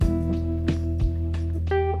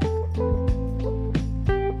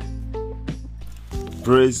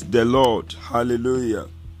Praise the Lord. Hallelujah.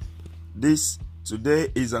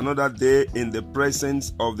 Today is another day in the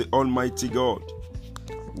presence of the Almighty God.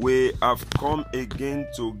 We have come again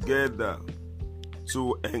together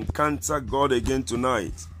to encounter God again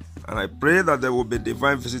tonight. And I pray that there will be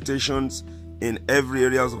divine visitations in every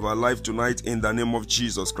areas of our life tonight in the name of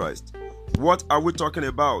Jesus Christ. What are we talking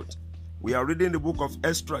about? We are reading the book of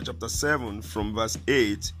Esther chapter 7 from verse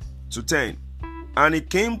 8 to 10. And he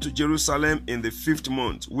came to Jerusalem in the 5th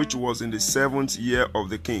month, which was in the 7th year of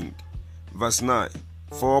the king. Verse 9.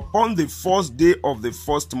 For upon the 1st day of the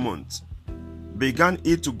 1st month began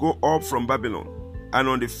he to go up from Babylon, and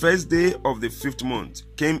on the 1st day of the 5th month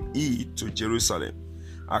came he to Jerusalem,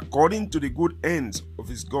 according to the good hands of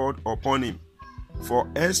his God upon him. For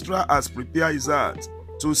Esther has prepared his heart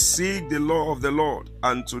to seek the law of the Lord,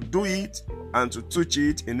 and to do it, and to teach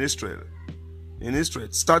it in Israel,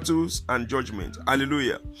 statutes and judgment.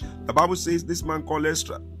 Hallelujah. The Bible says this man called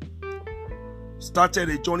Esther started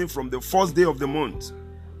a journey from the 1st day of the month,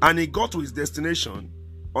 and he got to his destination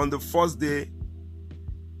on the 1st day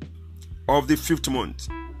of the 5th month.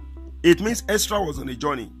 It means Esther was on a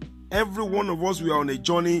journey. Every one of us, we are on a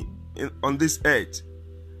journey on this earth,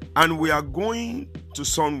 and we are going to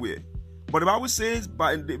somewhere. But the Bible says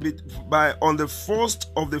by on the 1st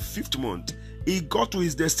of the 5th month, he got to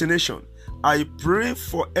his destination. I pray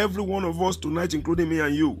for every one of us tonight, including me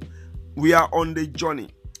and you. We are on the journey.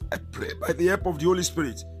 I pray by the help of the Holy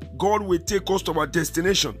Spirit, God will take us to our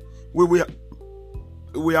destination.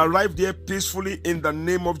 We arrive there peacefully in the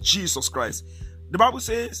name of Jesus Christ. The Bible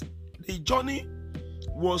says the journey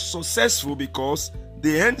was successful because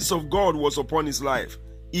the hands of God was upon his life.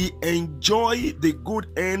 He enjoyed the good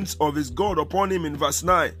hands of his God upon him in verse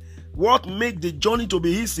 9. What makes the journey to be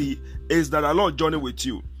easy is that the Lord journey with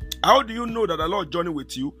you. How do you know that the Lord journey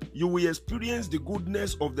with you? You will experience the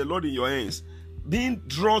goodness of the Lord in your hands, being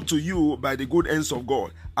drawn to you by the good hands of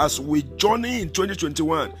God. As we journey in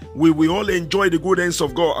 2021, we will all enjoy the good hands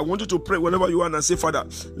of God. I want you to pray wherever you are and say, Father,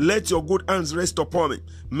 let your good hands rest upon me.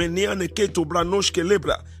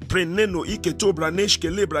 Preneno iketo braneshke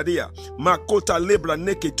lebra dia makota lebra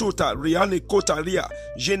neketuta riane kota ria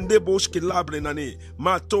jende boshke labre nane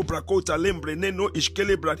mato brakota lembre neno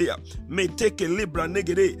ishkele bradia meteke lebra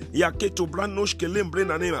negere yaketo branoshke lembre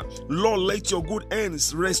nanema. Lord, let your good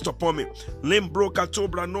hands rest upon me. Lembro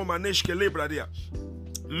katobra no maneshke lebra dia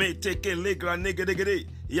meteke legra negere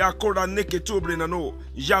yakora neketubre nano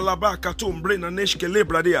yalaba katumbre naneshke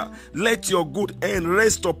lebra dia. Let your good hand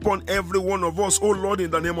rest upon every one of us, oh Lord, in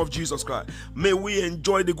the name of Jesus Christ. May we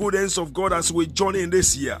enjoy the good hands of God as we journey in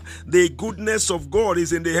this year. The goodness of God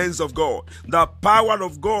is in the hands of God. The power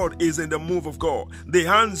of God is in the move of God. The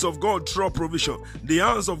hands of God draw provision. The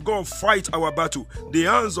hands of God fight our battle. The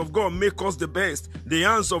hands of God make us the best. The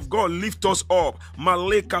hands of God lift us up.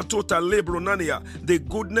 Maleka tota lebronania. The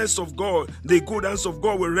goodness of God, the good hands of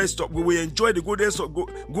God will rest up. We will enjoy the good hands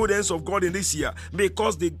of God in this year,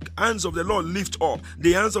 because the hands of the Lord lift up.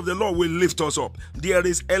 The hands of the Lord will lift us up. There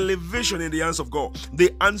is elevation in the hands of God.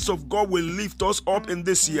 The hands of God will lift us up in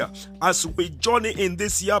this year as we journey in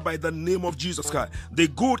this year by the name of Jesus Christ. The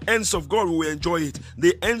good hands of God, we will enjoy it.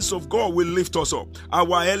 The hands of God will lift us up.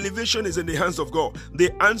 Our elevation is in the hands of God.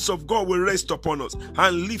 The hands of God will rest upon us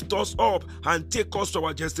and lift us up and take us to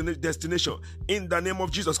our destination in the name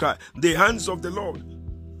of Jesus Christ. The hands of the Lord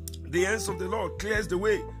clears the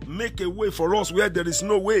way, make a way for us where there is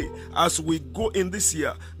no way. As we go in this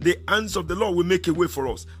year, the hands of the Lord will make a way for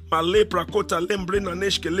us. Male prakota lembre na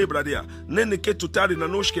neshke lebradia, neneke tutari na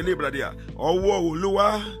noshke lebradia. Ọwọ́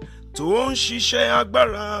Olúwa tó ń ṣiṣẹ́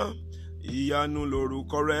agbára, ìyanu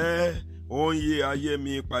lórúkọ rẹ̀, ó ń yí ayé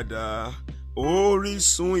mi padà.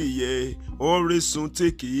 Orísun ìyè, orísun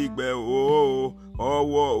tí kìí gbẹ o.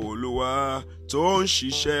 Ọwọ́ Olúwa tó ń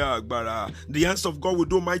ṣiṣẹ́ agbára. The hands of God will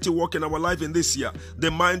do mighty work in our life in this year.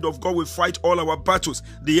 The mind of God will fight all our battles.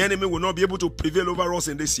 The enemy will not be able to prevail over us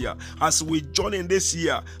in this year. As we journey in this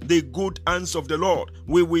year, the good hands of the Lord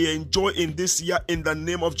we will enjoy in this year in the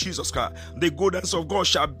name of Jesus Christ. The good hands of God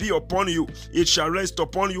shall be upon you. It shall rest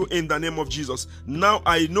upon you in the name of Jesus. Now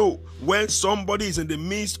I know when somebody is in the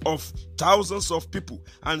midst of thousands of people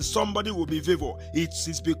and somebody will be favored, it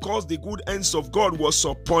is because the good hands of God was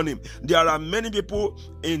upon him. There are many people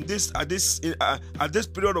in this at this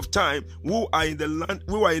period of time who are in the land,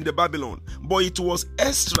 who are in the Babylon, but it was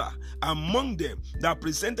Esther among them that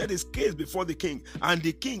presented his case before the king, and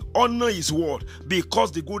the king honored his word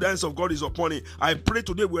because the good hands of God is upon him. I pray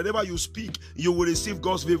today, wherever you speak, you will receive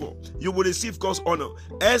God's favor, you will receive God's honor.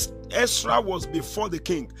 Esther was before the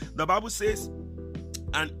king. The Bible says,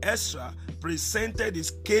 and Esther presented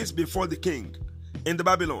his case before the king. in the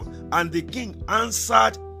Babylon. And the king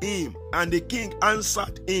answered him, and the king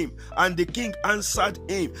answered him, and the king answered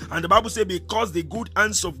him. And the Bible says, because the good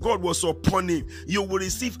hands of God was upon him, you will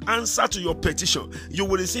receive answer to your petition. You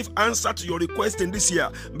will receive answer to your request in this year,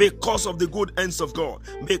 because of the good hands of God.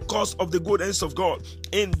 Because of the good hands of God,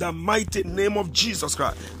 in the mighty name of Jesus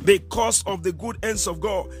Christ. Because of the good hands of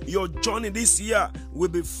God, your journey this year will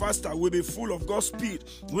be faster, will be full of God's speed.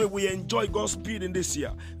 We will enjoy God's speed in this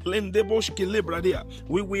year. We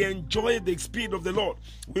will enjoy the speed of the Lord.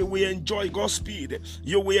 We will enjoy God's speed.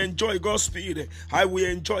 You will enjoy God's speed. I will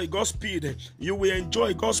enjoy God's speed. You will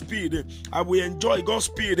enjoy God's speed. I will enjoy God's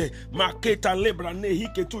speed. Maketa lebra ne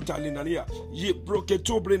hike tutalinania. Ye broke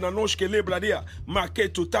to brenanoshke lebra dia.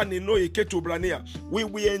 Maketu tani no iketu brania. We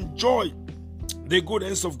will enjoy the good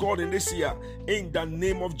hands of God in this year, in the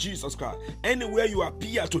name of Jesus Christ. Anywhere you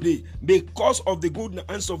appear today, because of the good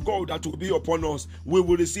hands of God that will be upon us, we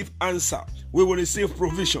will receive answer, we will receive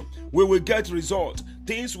provision, we will get result.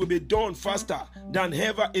 Things will be done faster than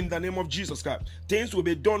ever in the name of Jesus Christ. Things will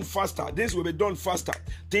be done faster. Things will be done faster.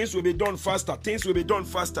 Things will be done faster. Things will be done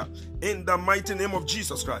faster in the mighty name of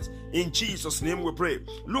Jesus Christ. In Jesus' name we pray.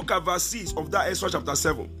 Look at verse 6 of that Ezra chapter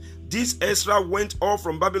 7. This Ezra went off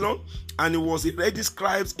from Babylon, and he was a ready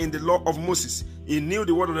scribe in the law of Moses. He knew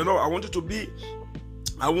the word of the Lord. I want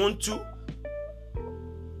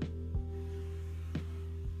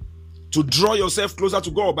to draw yourself closer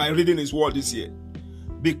to God by reading his word this year.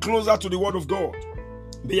 Be closer to the word of God.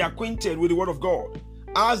 Be acquainted with the word of God.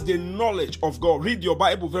 As the knowledge of God. Read your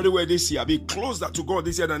Bible very well this year. Be closer to God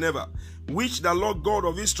this year than ever, which the Lord God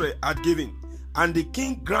of Israel had given. And the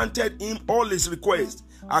king granted him all his requests,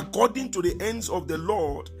 according to the ends of the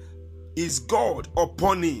Lord is God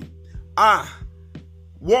upon him.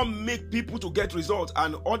 What make people to get results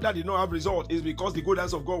and other did not have results is because the good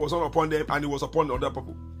hands of God was not upon them, and it was upon other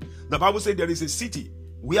people. The Bible says there is a city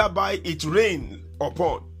whereby it rained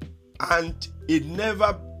upon, and it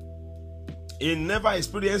never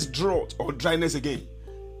experienced drought or dryness again.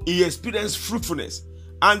 It experienced fruitfulness.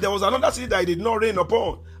 And there was another city that it did not rain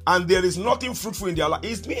upon, and there is nothing fruitful in their life.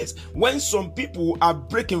 It means when some people are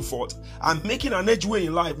breaking forth and making an edgeway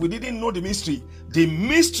in life, we didn't know the mystery. The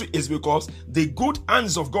mystery is because the good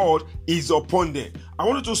hands of God is upon them. I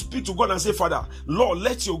want you to speak to God and say, Father, Lord,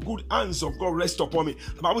 let your good hands of God rest upon me.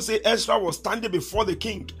 The Bible says Ezra was standing before the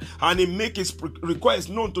king, and he make his request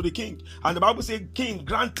known to the king. And the Bible says, King,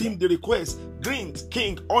 grant him the request. Grant,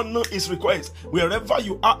 King, honor his request. Wherever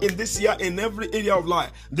you are in this year, in every area of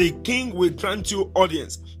life, the king will grant you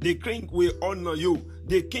audience. The king will honor you.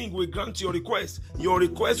 The king will grant your request. Your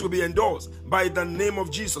request will be endorsed by the name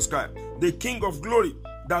of Jesus Christ. The King of glory,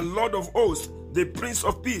 the Lord of hosts, the Prince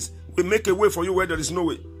of peace will make a way for you where there is no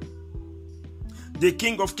way. The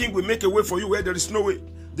King of kings will make a way for you where there is no way.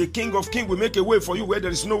 The King of kings will make a way for you where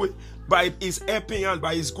there is no way, by his helping hand,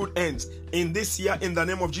 by his good hands. In this year, in the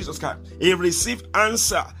name of Jesus Christ, he received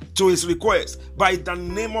answer to his request by the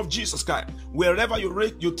name of Jesus Christ. Wherever you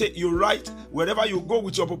write, wherever you go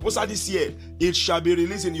with your proposal this year, it shall be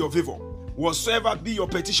released in your favor. Whatsoever be your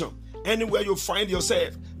petition, anywhere you find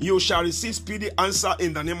yourself, you shall receive speedy answer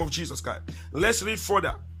in the name of Jesus Christ. Let's read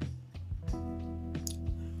further.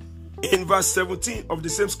 In verse 17 of the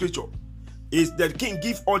same scripture, is that king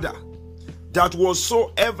give order that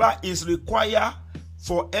whatsoever is required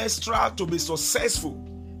for Ezra to be successful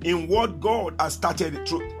in what God has started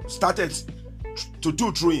to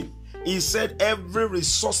do through him. He said every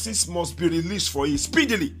resources must be released for him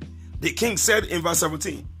speedily. The king said in verse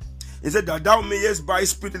 17, he said that thou mayest buy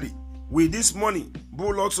speedily with this money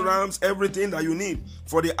bullocks, rams, everything that you need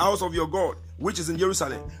for the house of your God, which is in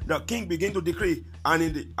Jerusalem. The king began to decree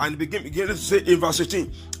and began to say in verse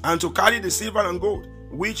 18, and to carry the silver and gold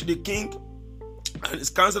which the king and his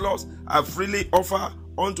counselors have freely offered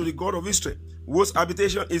unto the God of Israel, whose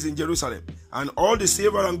habitation is in Jerusalem, and all the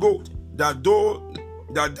silver and gold that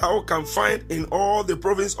thou can find in all the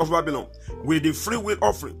province of Babylon, with the free will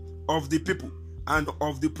offering of the people and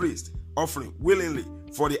of the priest, offering willingly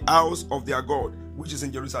for the house of their God, which is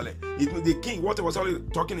in Jerusalem. The king, what he was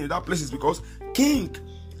talking in that place is because king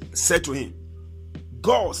said to him,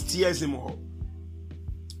 God stirs him up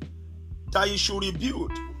that he should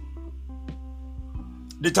rebuild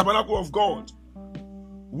the tabernacle of God,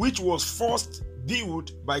 which was first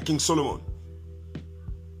built by King Solomon,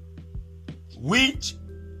 which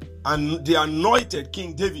and the anointed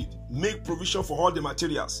King David make provision for all the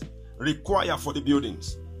materials required for the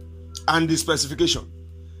buildings and the specification.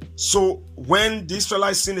 So when the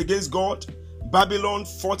Israelites sinned against God, Babylon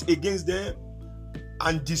fought against them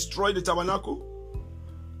and destroyed the tabernacle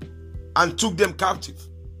and took them captive.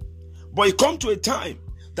 But it come to a time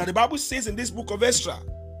that the Bible says in this book of Ezra,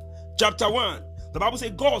 chapter 1, the Bible says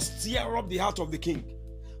God stirred up the heart of the king.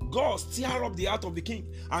 God stirred up the heart of the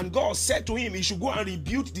king, and God said to him he should go and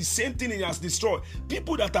rebuild the same thing he has destroyed.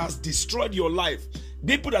 People that has destroyed your life,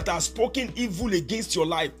 people that have spoken evil against your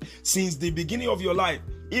life since the beginning of your life,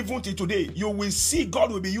 even till today, you will see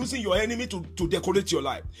God will be using your enemy to decorate your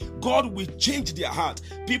life. God will change their heart.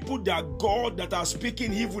 People that are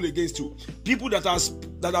speaking evil against you, people that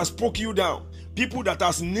has spoke you down, people that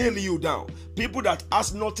has nailed you down, people that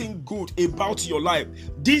has nothing good about your life.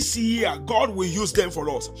 This year, God will use them for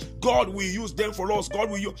us. God will use them for us.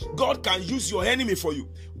 God can use your enemy for you.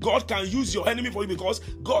 God can use your enemy for you because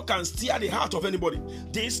God can steer the heart of anybody.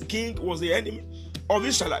 This king was the enemy of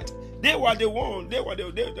Israelites. They were the one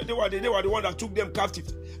that took them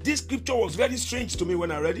captive. This scripture was very strange to me when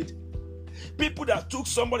I read it. People that took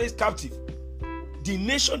somebody captive, the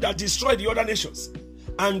nation that destroyed the other nations,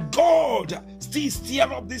 and God still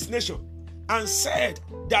stirred up this nation and said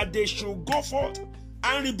that they should go forth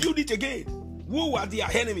and rebuild it again. Who were their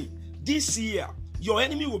enemy? This year, your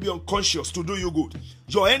enemy will be unconscious to do you good.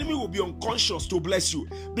 Your enemy will be unconscious to bless you,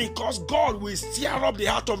 because God will stir up the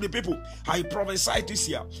heart of the people. I prophesy this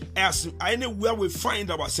year, as anywhere we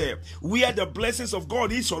find ourselves, where the blessings of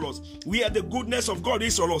God is for us, where the goodness of God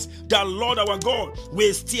is for us, the Lord our God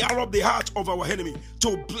will stir up the heart of our enemy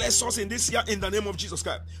to bless us in this year in the name of Jesus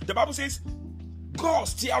Christ. The Bible says God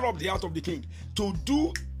stir up the heart of the king to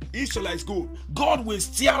do Israelites good. God will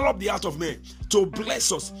stir up the heart of men to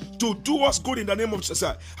bless us, to do us good in the name of Jesus.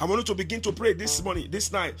 I want you to begin to pray this morning,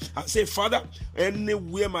 this night, and say, Father,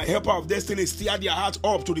 anywhere my helper of destiny is, stir their heart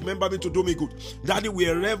up to remember me to do me good. Daddy,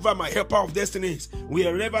 wherever my helper of destiny is,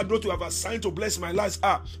 wherever those who have assigned to bless my lives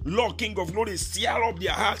are, Lord, King of glory, stir up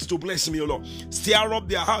their hearts to bless me, O Lord. Stir up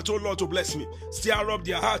their heart, O Lord, to bless me. Stir up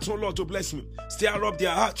their heart, O Lord, to bless me. Stir up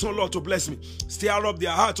their heart, O Lord, to bless me. Stir up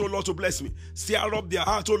their heart, O Lord, to bless me. Stir up their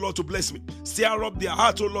heart, O Lord, to bless me. Stir up their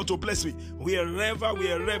heart, O Lord, to bless me. Wherever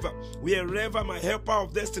my helper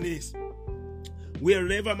of destiny is,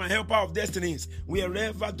 wherever my helper of destinies,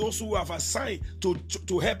 wherever those who have assigned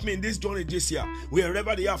to help me in this journey this year,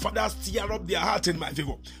 wherever they are, Father, stir up their heart in my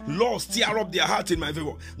favor. Lord, stir up their heart in my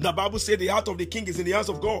favor. The Bible says the heart of the king is in the hands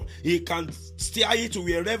of God. He can steer it to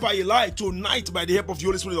wherever he likes tonight by the help of the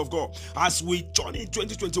Holy Spirit of God. As we journey in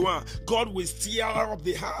 2021, God will stir up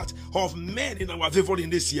the heart of men in our favor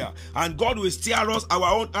in this year. And God will stir us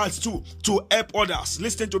our own hearts too to help others.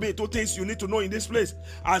 Listen to me, two things you need to know in this place.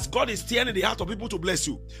 As God is stirring the heart of people to bless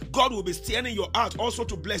you, God will be stirring your heart also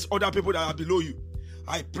to bless other people that are below you.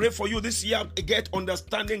 I pray for you this year, get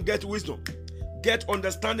understanding, get wisdom. Get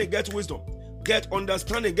understanding, get wisdom. Get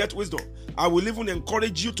understanding, get wisdom. I will even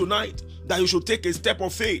encourage you tonight that you should take a step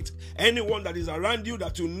of faith. Anyone that is around you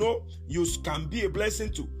that you know you can be a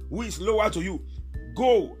blessing to, who is lower to you,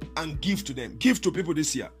 go and give to them. Give to people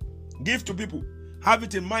this year. Give to people. Have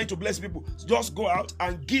it in mind to bless people. Just go out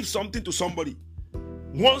and give something to somebody.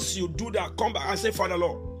 Once you do that, come back and say, Father,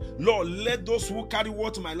 Lord, let those who carry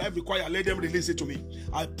what my life require, let them release it to me.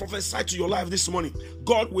 I prophesy to your life this morning.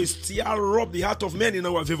 God will stir up the heart of men in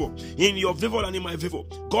our favor, in your favor and in my favor.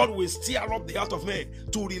 God will stir up the heart of men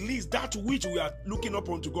to release that which we are looking up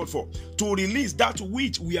unto God for. To release that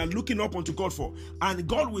which we are looking up unto God for. And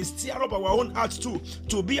God will stir up our own hearts too,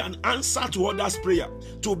 to be an answer to others' prayer.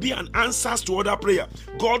 To be an answer to other prayer.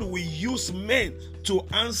 God will use men to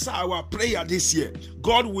answer our prayer this year.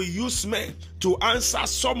 God will use men to answer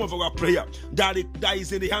some of our prayer that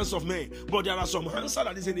is in the hands of men. But there are some answers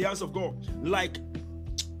that is in the hands of God. Like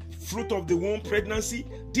fruit of the womb, pregnancy.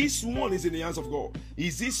 This one is in the hands of God.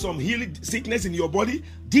 Is this some healing sickness in your body?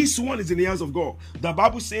 This one is in the hands of God. The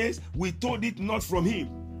Bible says, we told it not from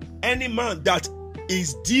him. Any man that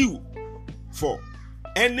is due for,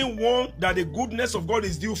 anyone that the goodness of God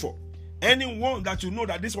is due for, anyone that you know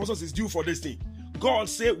that this person is due for this thing, God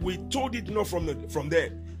said, we told it not from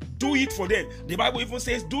there. Do it for them. The Bible even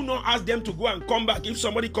says, do not ask them to go and come back. If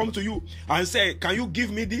somebody comes to you and say, can you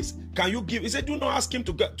give me this? Can you give? He said, do not ask him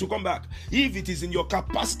to come back. If it is in your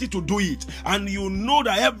capacity to do it, and you know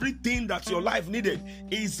that everything that your life needed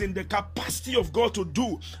is in the capacity of God to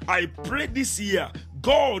do, I pray this year,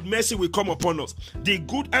 God, mercy will come upon us. The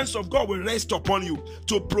good hands of God will rest upon you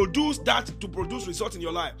to produce results in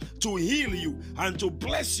your life, to heal you and to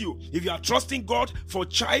bless you. If you are trusting God for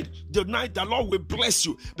child, tonight the Lord will bless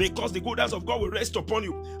you, because the good hands of God will rest upon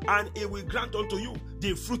you, and it will grant unto you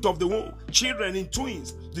the fruit of the womb. Children in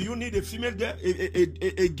twins. Do you need a female girl,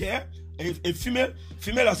 a girl? a female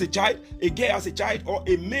as a child, a girl as a child, or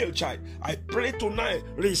a male child. I pray tonight,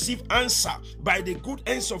 receive answer by the good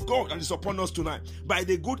hands of God that is upon us tonight. By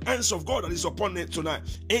the good hands of God that is upon us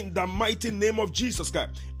tonight. In the mighty name of Jesus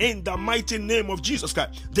Christ. In the mighty name of Jesus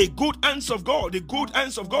Christ. The good hands of God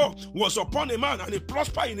was upon a man, and he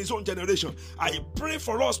prospered in his own generation. I pray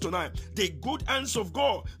for us tonight. The good hands of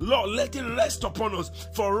God, Lord, let it rest upon us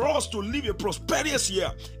for us to live a prosperous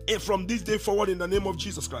year and from this day forward in the name of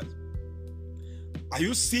Jesus Christ. Are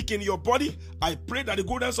you sick in your body? I pray that the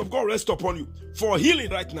good hands of God rest upon you for healing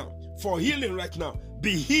right now. For healing right now.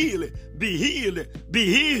 Be healed, be healed, be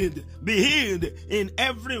healed, be healed in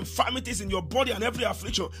every infirmities in your body and every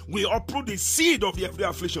affliction. We uproot the seed of every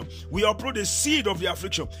affliction. We uproot the seed of the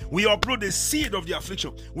affliction. We uproot the seed of the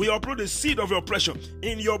affliction. We uproot the seed of your oppression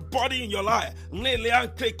in your body, in your life. We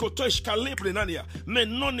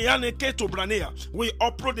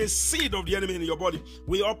uproot the seed of the enemy in your body.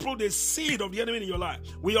 We uproot the seed of the enemy in your life.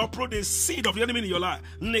 We uproot the seed of the enemy in your life.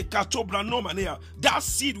 That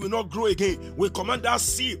seed will not grow again. We command that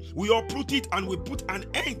seed, we uproot it, and we put an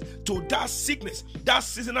end to that sickness, that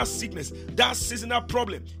seasonal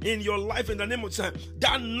problem in your life in the name of Jesus.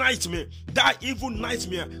 That nightmare, that evil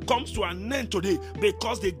nightmare comes to an end today,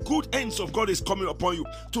 because the good hands of God is coming upon you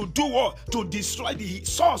to do what? To destroy the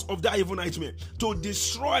source of that evil nightmare, to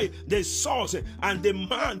destroy the source and the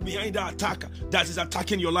man behind the attack that is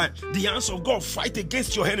attacking your life. The hands of God fight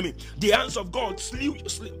against your enemy. The hands of God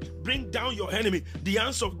bring down your enemy. The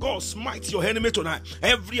hands of God smite your enemy tonight.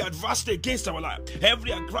 Every adversary against our life,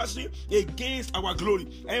 every adversary against our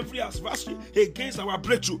glory, every adversary against our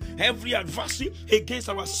breakthrough, every adversary against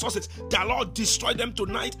our success, the Lord destroy them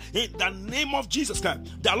tonight in the name of Jesus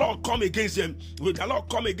Christ. The Lord come against them. The Lord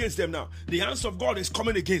come against them now. The hands of God is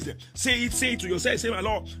coming against them. Say it to yourself. Say, my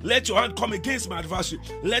Lord, let your hand come against my adversary.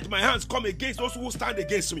 Let my hands come against those who stand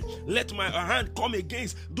against me. Let my hand come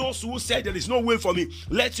against those who say there is no way for me.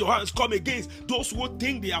 Let your hands come against those who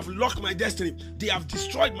think they have locked my destiny. They have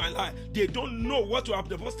destroyed my life. They don't know what you have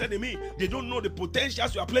deposited in me. They don't know the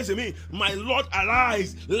potentials you have placed in me. My Lord,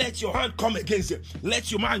 arise. Let your hand come against it.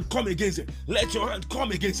 Let your hand come against it. Let your hand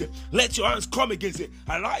come against it. Let your hands come against it.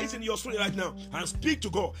 Arise in your spirit right now and speak to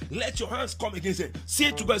God. Let your hands come against it.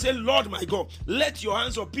 Say to God, say, Lord my God, let your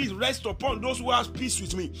hands of peace rest upon those who have peace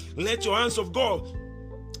with me. Let your hands of God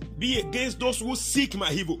be against those who seek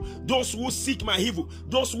my evil, those who seek my evil,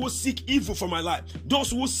 those who seek evil for my life,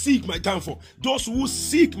 those who seek my downfall, those who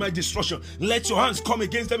seek my destruction. Let your hands come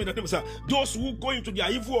against them in the name of God. Those who go into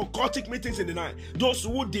their evil occultic meetings in the night, those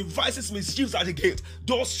who devises mischiefs at the gate,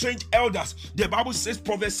 those strange elders, the Bible says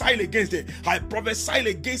prophesy against them. I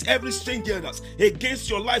prophesy against every strange elders against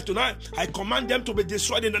your life tonight. I command them to be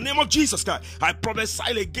destroyed in the name of Jesus Christ. I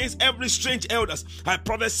prophesy against every strange elders. I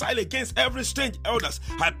prophesy against every strange elders.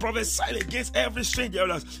 I prophesy against every strange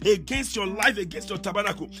elders, against your life, against your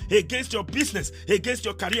tabernacle, against your business, against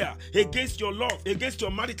your career, against your love, against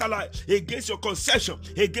your marital life, against your conception,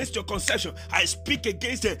 against your conception. I speak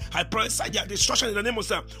against them. I prophesy their destruction in the name of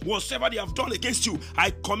God. Whatsoever they have done against you, I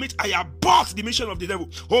abort the mission of the devil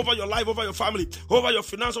over your life, over your family, over your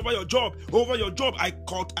finance, over your job, I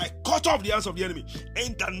cut off the hands of the enemy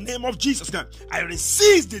in the name of Jesus Christ. I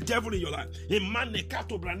resist the devil in your life.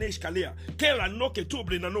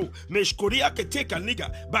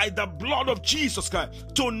 By the blood of Jesus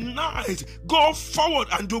Christ, tonight go forward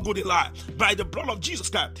and do good in life. By the blood of Jesus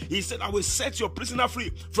Christ, he said, I will set your prisoner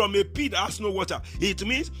free from a pit that has no water. It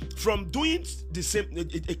means from doing the same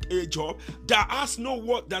a job that has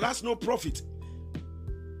no profit.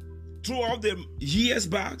 Throughout the years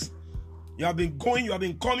back, you have been going, you have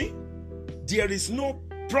been coming, there is no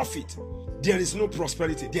profit, there is no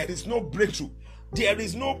prosperity, there is no breakthrough, there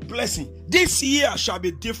is no blessing. This year shall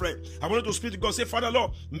be different. I wanted to speak to God. Say, Father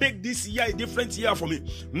Lord, make this year a different year for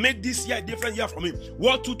me. Make this year a different year for me.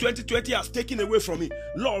 What 2020 has taken away from me,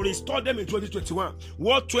 Lord, restore them in 2021.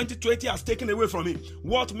 What 2020 has taken away from me,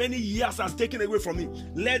 what many years has taken away from me,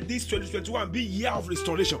 let this 2021 be year of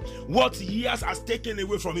restoration. What years has taken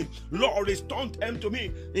away from me, Lord, restore them to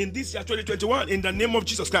me in this year 2021 in the name of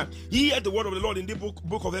Jesus Christ. Hear the word of the Lord in the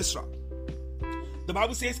book of Ezra. The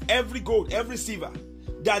Bible says every gold, every silver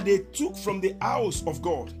that they took from the house of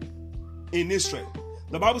God in Israel,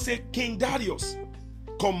 the Bible says King Darius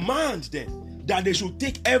command them that they should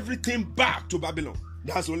take everything back to Babylon.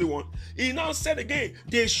 That's only one. He now said again,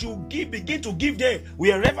 they should begin to give them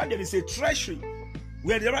wherever there is a treasury,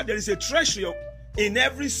 wherever there is a treasury in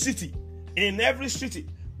every city,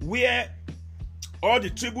 where all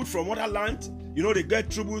the tribute from other land, they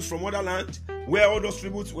get tributes from other land, where all those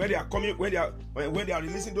tributes, where they are coming, where they are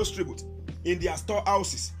releasing those tributes in their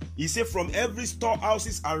storehouses. He said, from every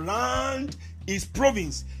storehouses around his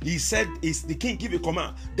province, he said, is the king give a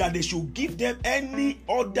command that they should give them any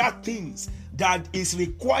other things that is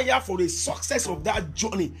required for the success of that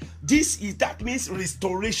journey. That means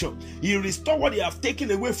restoration. He restored what they have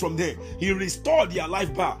taken away from them. He restored their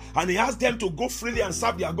life back, and he asked them to go freely and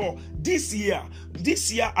serve their God. This year,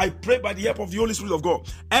 I pray by the help of the Holy Spirit of God,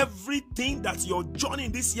 everything that your journey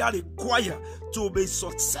in this year require to be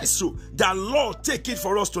successful, the Lord take it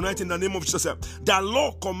for us tonight in the name of Jesus. The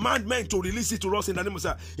Lord command men to release it to us in the name of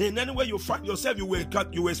Jesus. In any way you find yourself, you will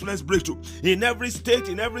experience breakthrough. In every state,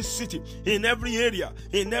 in every city, in every area,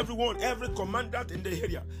 in everyone, every commandant in the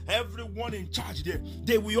area, everyone in charge there,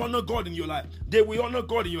 they will honor God in your life. They will honor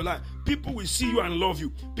God in your life. People will see you and love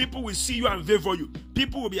you. People will see you and favor you.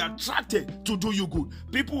 People will be attracted to do you good.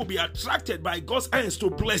 People will be attracted by God's hands to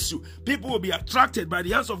bless you. People will be attracted by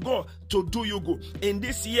the hands of God to do you good. In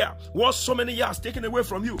this year, what so many years taken away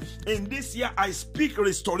from you, in this year I speak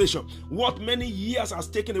restoration. What many years has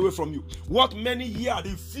taken away from you, what many years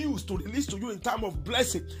refused to release to you in time of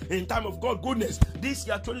blessing, in time of God goodness, this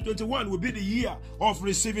year 2021 will be the year of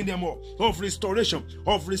receiving them all, of restoration,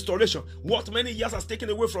 of restoration. What many years has taken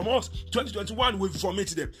away from us, 2021 will vomit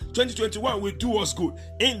them. 2021 will do us good.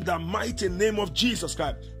 In the mighty name of Jesus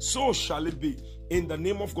Christ, so shall it be. In the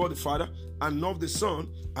name of God the Father, and of the Son,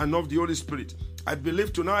 and of the Holy Spirit. I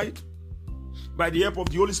believe tonight, by the help of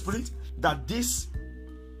the Holy Spirit, that this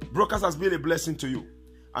broadcast has been a blessing to you.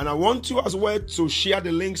 And I want you as well to share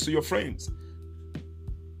the links to your friends.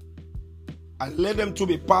 And let them to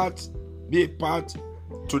be a part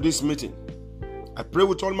to this meeting. I pray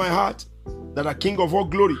with all my heart that the King of all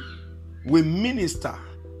glory will minister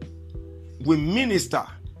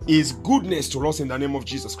his goodness to us in the name of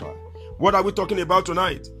Jesus Christ. What are we talking about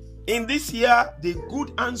tonight? In this year, the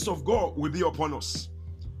good hands of God will be upon us.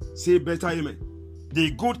 Say better amen.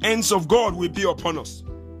 The good hands of God will be upon us.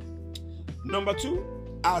 Number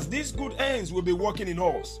 2, as these good hands will be working in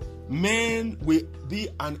us, men will be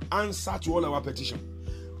an answer to all our petitions.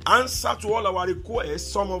 Answer to all our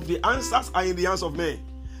requests. Some of the answers are in the hands of men.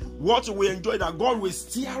 What we enjoy, that God will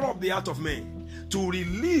stir up the heart of men to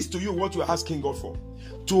release to you what you are asking God for,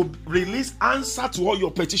 to release answer to all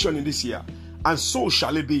your petition in this year. And so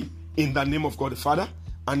shall it be, in the name of God the Father,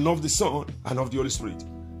 and of the Son, and of the Holy Spirit.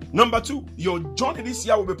 Number 2, your journey this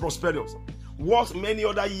year will be prosperous. What many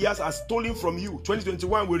other years has stolen from you,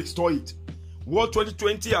 2021 will restore it. What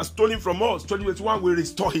 2020 has stolen from us, 2021 will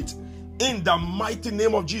restore it. In the mighty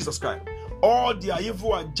name of Jesus Christ. All their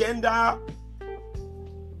evil agenda,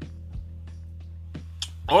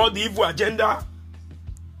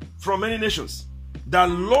 from many nations, the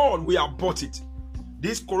Lord will abort it.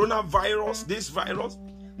 This coronavirus, this virus,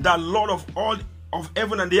 the Lord of all of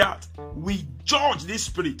heaven and the earth, we judge this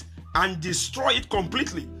spirit and destroy it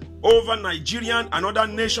completely over Nigerian and other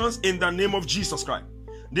nations in the name of Jesus Christ.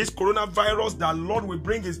 This coronavirus, the Lord will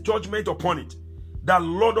bring his judgment upon it. The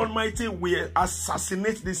Lord Almighty will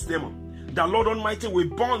assassinate this demon. The Lord Almighty will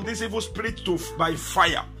burn this evil spirit by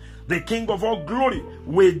fire. The King of all glory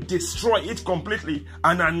will destroy it completely,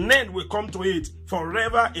 and an end will come to it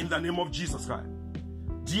forever in the name of Jesus Christ.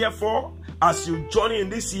 Therefore, as you journey in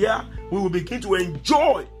this year, we will begin to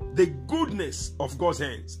enjoy the goodness of God's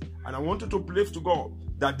hands. And I want you to believe to God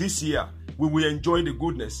that this year we will enjoy the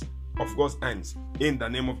goodness of God's hands in the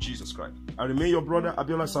name of Jesus Christ. I remain your brother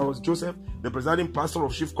Abiola Saros Joseph, the presiding pastor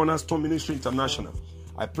of Shift Cornerstone Ministry International.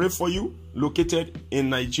 I pray for you, located in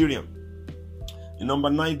Nigeria. In number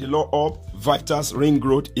 9, the Law Up, Vitas Ring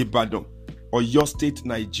Road, Ibadan, or your state,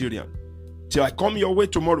 Nigeria. Till I come your way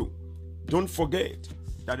tomorrow, don't forget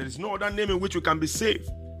that there is no other name in which you can be saved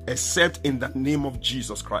except in the name of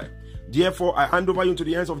Jesus Christ. Therefore, I hand over you into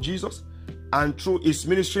the hands of Jesus and through his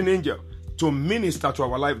ministering angel to minister to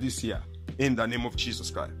our life this year in the name of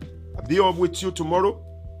Jesus Christ. I'll be up with you tomorrow,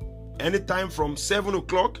 anytime from 7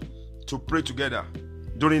 o'clock to pray together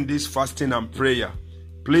during this fasting and prayer.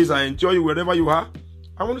 Please, I enjoy you wherever you are.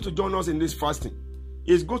 I want you to join us in this fasting.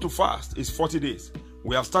 It's good to fast. It's 40 days.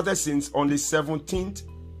 We have started since on the 17th,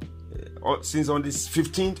 since on the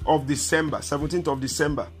 15th of December, 17th of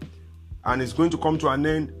December. And it's going to come to an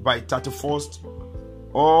end by 31st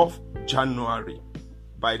of January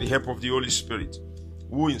by the help of the Holy Spirit,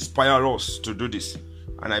 who inspire us to do this.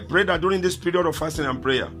 And I pray that during this period of fasting and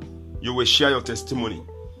prayer, you will share your testimony.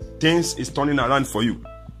 Things is turning around for you.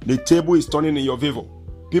 The table is turning in your favor.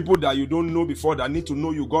 People that you don't know before that need to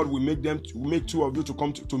know you, God will make two of you to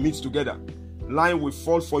come to meet together. Line will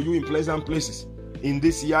fall for you in pleasant places in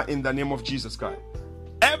this year in the name of Jesus Christ.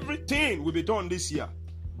 Everything will be done this year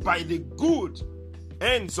by the good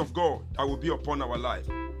hands of God that will be upon our life.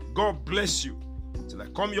 God bless you. Till I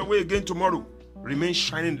come your way again tomorrow, remain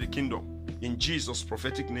shining in the kingdom. In Jesus'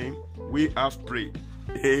 prophetic name, we have prayed.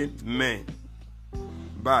 Amen.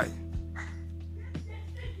 Bye.